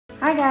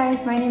Hi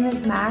guys, my name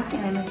is Mac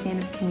and I'm a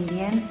stand-up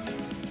comedian.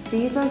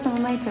 These are some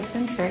of my tips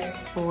and tricks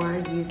for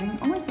using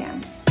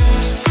OnlyFans.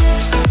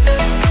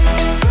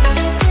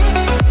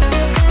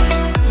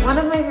 One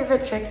of my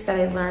favorite tricks that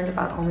I learned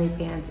about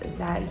OnlyFans is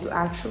that you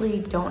actually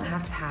don't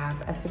have to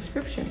have a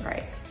subscription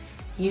price.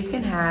 You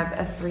can have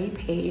a free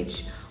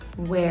page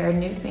where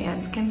new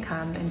fans can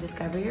come and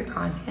discover your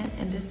content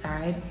and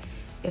decide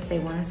if they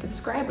want to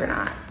subscribe or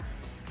not.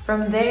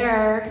 From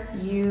there,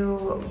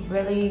 you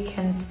really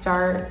can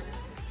start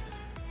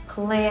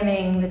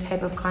planning the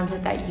type of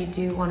content that you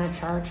do want to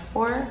charge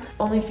for.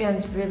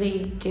 OnlyFans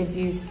really gives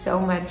you so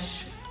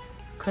much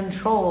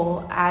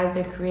control as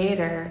a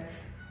creator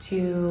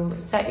to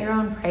set your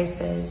own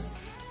prices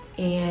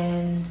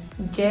and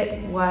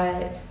get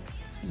what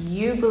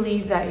you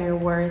believe that you're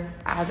worth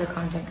as a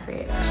content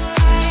creator.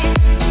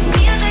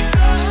 Feel the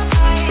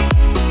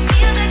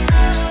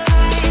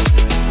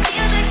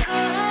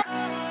glow.